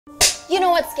You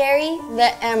know what's scary? The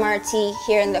MRT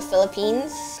here in the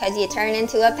Philippines. Because you turn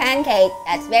into a pancake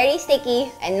that's very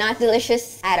sticky and not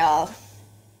delicious at all.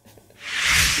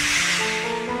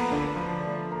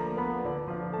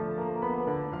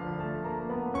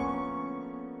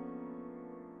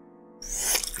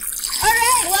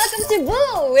 Alright, welcome to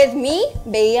Boo with me,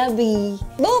 Bea B.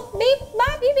 Boop, beep,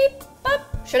 bop, beep, beep, bop.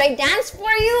 Should I dance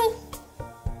for you?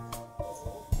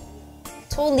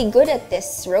 Totally good at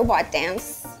this robot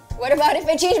dance. What about if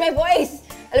I change my voice?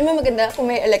 Alam mo maganda kung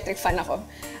may electric fan ako.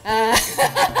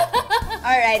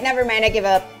 Alright, never mind, I give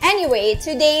up. Anyway,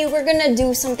 today we're gonna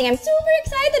do something I'm super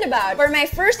excited about. For my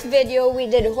first video, we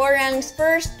did Horang's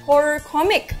first horror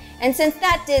comic. And since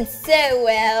that did so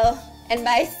well, and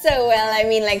by so well, I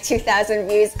mean like 2,000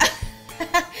 views.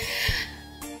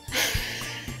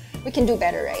 We can do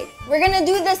better, right? We're gonna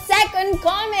do the second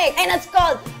comic, and it's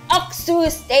called Oksu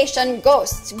Station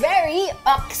Ghosts. Very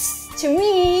ox to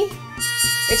me,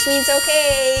 which means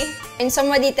okay. And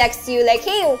somebody texts you like,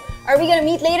 hey, are we gonna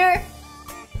meet later?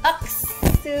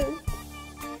 Oksu.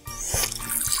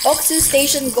 Oksu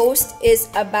Station Ghost is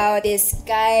about this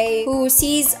guy who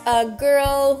sees a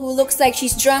girl who looks like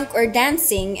she's drunk or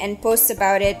dancing and posts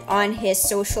about it on his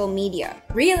social media,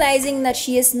 realizing that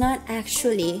she is not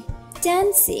actually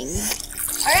dancing.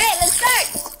 Alright, let's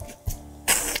start!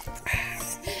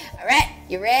 Alright,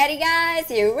 you ready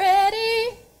guys? You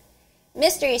ready?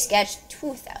 Mystery Sketch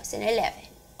 2011.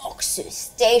 Oksu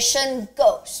Station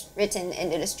Ghost, written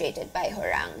and illustrated by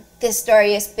Horang. This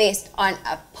story is based on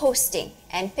a posting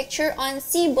and picture on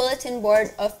C bulletin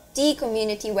board of the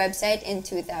community website in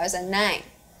 2009.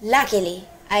 Luckily,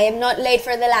 I am not late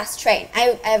for the last train.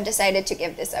 I have decided to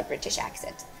give this a British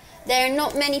accent. There are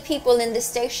not many people in the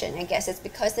station. I guess it's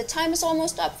because the time is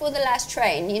almost up for the last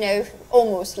train, you know,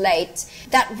 almost late.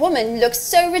 That woman looks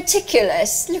so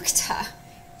ridiculous. Look at her.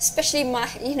 Especially my,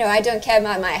 you know, I don't care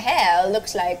about my hair.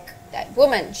 Looks like that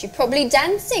woman. She's probably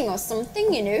dancing or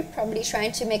something, you know, probably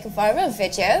trying to make a viral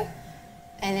video.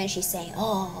 And then she's saying,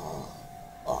 oh.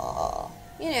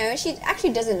 You know, she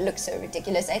actually doesn't look so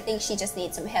ridiculous. I think she just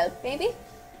needs some help, maybe.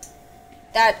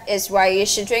 That is why you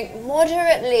should drink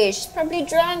moderately. She's probably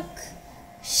drunk.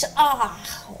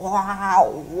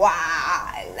 Wow.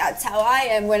 That's how I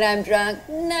am when I'm drunk.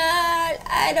 No,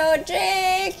 I don't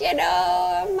drink, you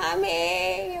know.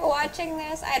 Mommy, you're watching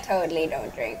this? I totally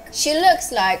don't drink. She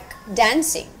looks like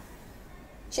dancing.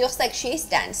 She looks like she's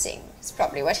dancing. It's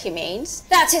probably what he means.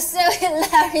 That is so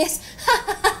hilarious.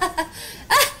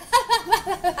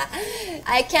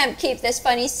 I can't keep this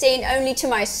funny scene only to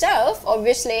myself.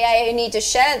 Obviously, I need to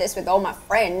share this with all my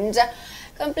friends.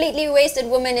 Completely wasted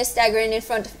woman is staggering in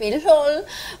front of me. Lol.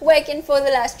 Waiting for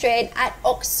the last train at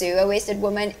Oksu. A wasted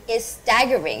woman is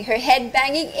staggering. Her head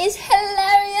banging is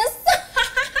hilarious.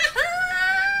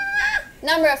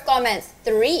 Number of comments,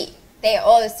 3. They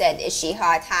all said, is she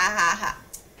hot? Ha ha ha.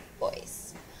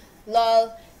 Boys.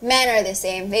 Lol. Men are the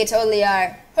same. They totally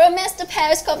are. Her messed up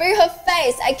hair is covering her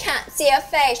face. I can't see her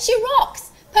face. She rocks.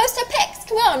 Post her pics.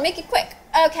 Come on, make it quick.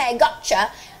 Okay,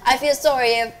 gotcha. I feel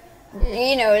sorry if,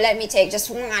 you know, let me take just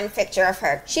one picture of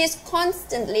her. She is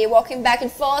constantly walking back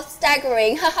and forth,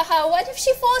 staggering. Ha ha ha. What if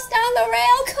she falls down the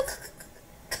rail?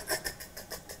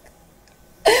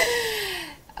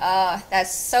 Oh,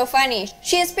 that's so funny.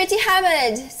 She is pretty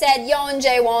hammered, said Yeon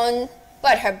Jae-won.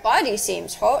 But her body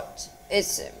seems hot.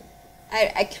 It's...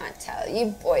 I can't tell. You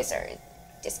boys are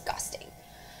disgusting.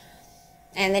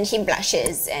 And then he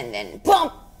blushes and then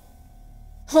bump!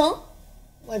 Huh?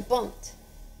 What bumped?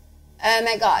 Oh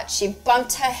my god, she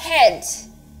bumped her head.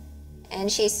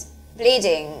 And she's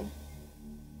bleeding.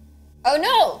 Oh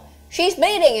no! She's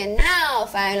bleeding and now,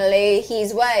 finally,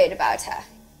 he's worried about her.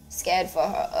 Scared for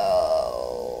her.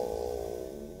 Oh.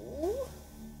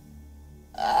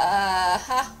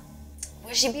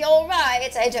 Will she be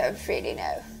alright? I don't really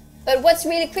know. But what's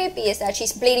really creepy is that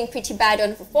she's bleeding pretty bad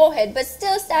on her forehead, but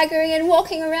still staggering and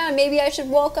walking around. Maybe I should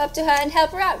walk up to her and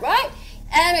help her out, right?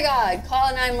 Oh my god, call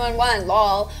 911,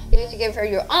 lol. You need to give her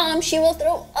your arm, she will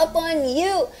throw up on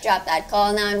you. Drop that,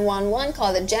 call 911,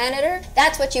 call the janitor.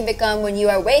 That's what you become when you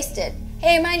are wasted.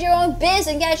 Hey, mind your own biz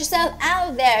and get yourself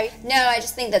out there. No, I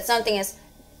just think that something is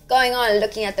going on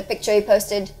looking at the picture he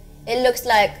posted. It looks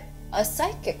like a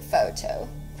psychic photo.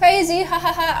 Crazy, ha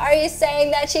ha ha, are you saying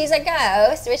that she's a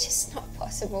ghost? Which is not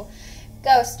possible.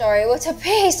 Ghost story, what a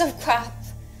piece of crap.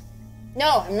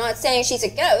 No, I'm not saying she's a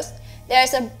ghost.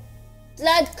 There's a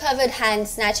blood-covered hand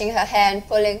snatching her hair and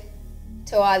pulling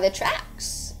toward the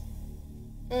tracks.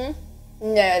 No,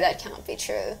 that can't be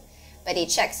true. But he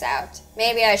checks out.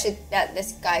 Maybe I should let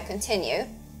this guy continue.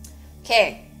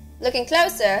 Okay, looking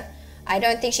closer. I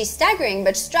don't think she's staggering,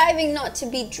 but striving not to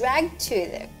be dragged to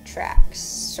the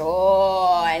tracks.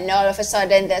 Oh, and all of a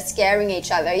sudden they're scaring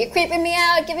each other. You're creeping me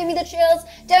out, giving me the chills.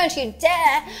 Don't you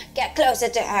dare get closer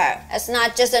to her. That's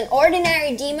not just an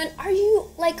ordinary demon. Are you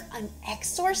like an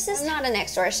exorcist? I'm not an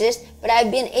exorcist, but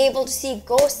I've been able to see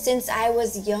ghosts since I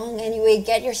was young. Anyway,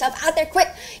 get yourself out there quick.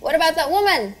 What about that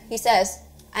woman? He says.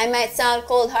 I might sound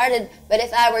cold-hearted, but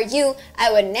if I were you,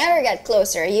 I would never get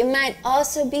closer. You might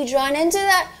also be drawn into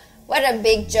that. What a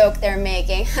big joke they're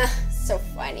making. So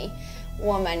funny.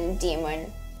 Woman,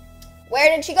 demon.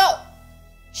 Where did she go?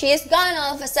 She is gone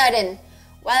all of a sudden.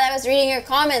 While I was reading your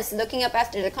comments, looking up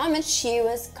after the comments, she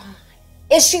was gone.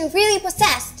 Is she really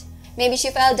possessed? Maybe she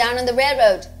fell down on the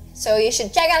railroad. So you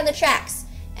should check out the tracks.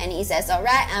 And he says,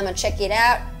 alright, I'm gonna check it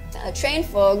out. A train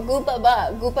for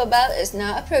Goopabal is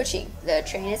now approaching. The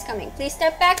train is coming. Please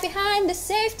step back behind the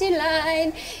safety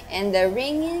line. And the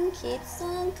ringing keeps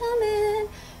on coming.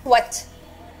 What?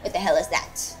 What the hell is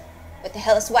that? What the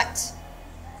hell is what?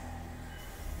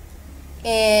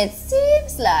 It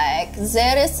seems like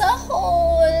there is a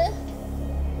hole.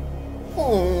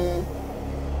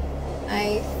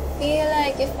 I feel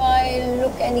like if I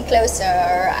look any closer,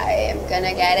 I am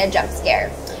gonna get a jump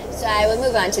scare. So I will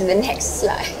move on to the next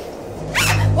slide.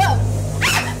 Whoa!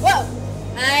 Whoa!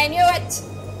 I knew it!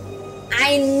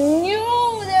 I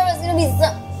knew there was gonna be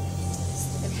some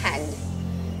stupid hand.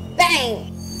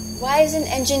 Bang! Why isn't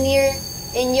engineer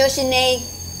in Yoshine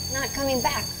not coming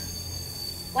back?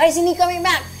 Why isn't he coming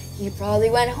back? He probably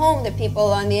went home, the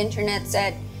people on the internet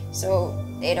said. So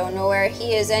they don't know where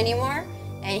he is anymore,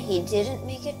 and he didn't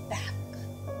make it back.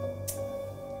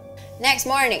 Next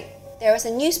morning, there was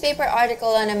a newspaper article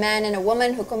on a man and a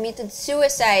woman who committed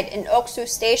suicide in Oksu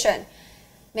Station.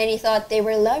 Many thought they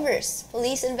were lovers.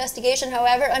 Police investigation,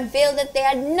 however, unveiled that they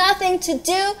had nothing to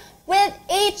do with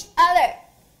each other.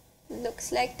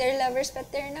 Looks like they're lovers,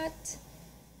 but they're not.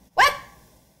 What?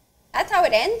 That's how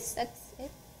it ends? That's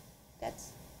it? That's...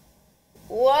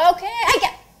 Okay,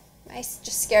 I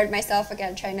just scared myself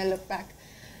again trying to look back.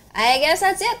 I guess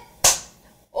that's it.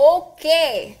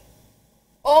 Okay.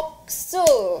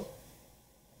 Oksu.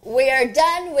 We are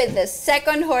done with the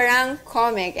second Horang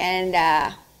comic, and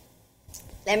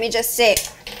let me just say,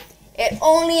 it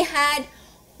only had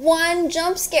one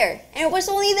jump scare, and it was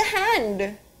only the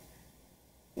hand.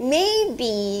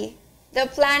 Maybe the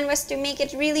plan was to make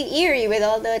it really eerie with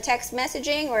all the text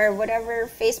messaging or whatever,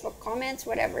 Facebook comments,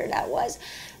 whatever that was.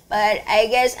 But I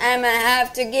guess I'm gonna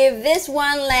have to give this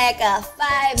one like a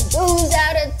 5 boos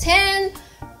out of 10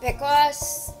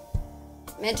 because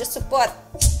medyo support.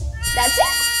 That's it.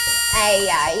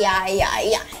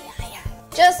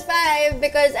 Just 5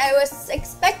 because I was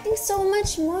expecting so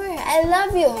much more. I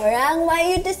love you, Horang.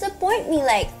 Why you disappoint me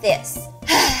like this?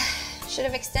 Should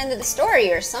have extended the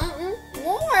story or something.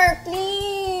 More,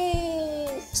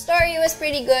 please. Story was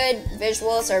pretty good.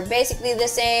 Visuals are basically the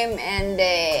same, and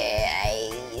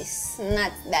it's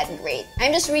not that great.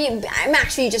 I'm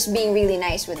actually just being really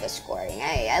nice with the scoring.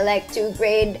 I like to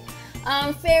grade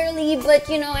fairly, but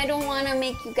you know, I don't want to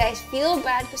make you guys feel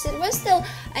bad because it was still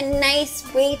a nice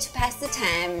way to pass the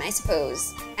time, I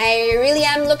suppose. I really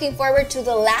am looking forward to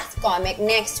the last comic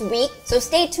next week, so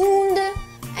stay tuned,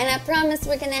 and I promise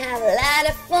we're gonna have a lot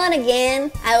of fun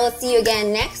again. I will see you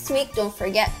again next week. Don't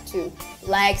forget to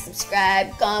like,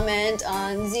 subscribe, comment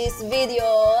on this video.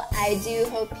 I do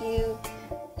hope you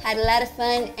had a lot of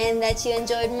fun and that you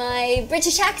enjoyed my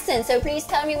British accent, so please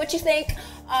tell me what you think.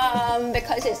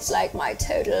 Because it's like my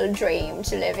total dream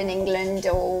to live in England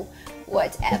or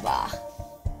whatever.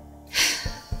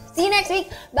 See you next week.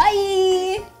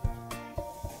 Bye!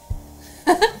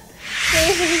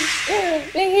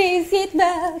 Please hit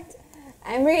that.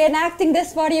 I'm reenacting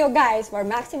this for you guys for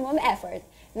maximum effort,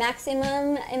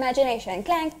 maximum imagination.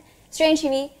 Clank.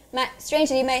 Strangely, my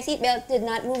seatbelt did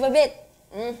not move a bit.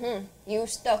 You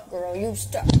stuck, girl. You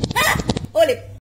stuck. Ah! Hold it.